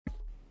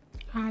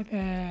Hi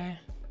there.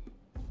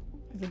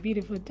 It's a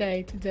beautiful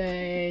day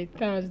today,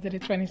 Thursday, the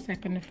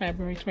 22nd of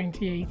February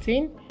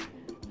 2018.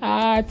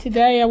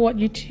 Today, I want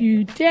you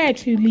to dare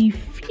to live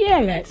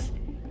fearless.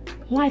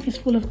 Life is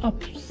full of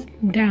ups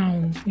and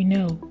downs, we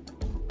know,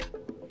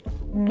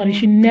 but it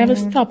should never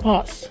stop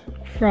us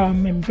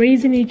from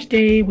embracing each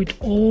day with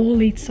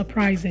all its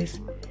surprises.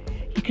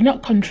 You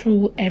cannot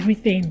control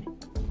everything,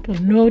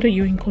 but know that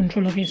you're in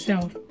control of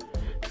yourself.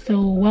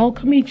 So,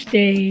 welcome each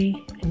day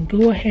and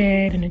go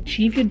ahead and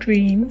achieve your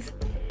dreams.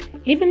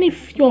 Even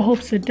if your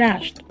hopes are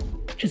dashed,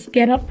 just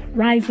get up,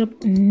 rise up,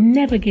 and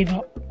never give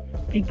up.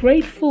 Be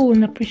grateful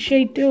and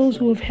appreciate those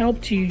who have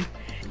helped you.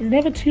 It's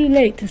never too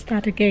late to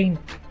start again.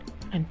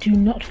 And do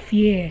not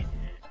fear,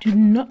 do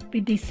not be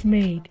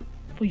dismayed,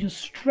 for your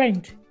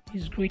strength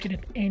is greater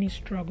than any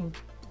struggle.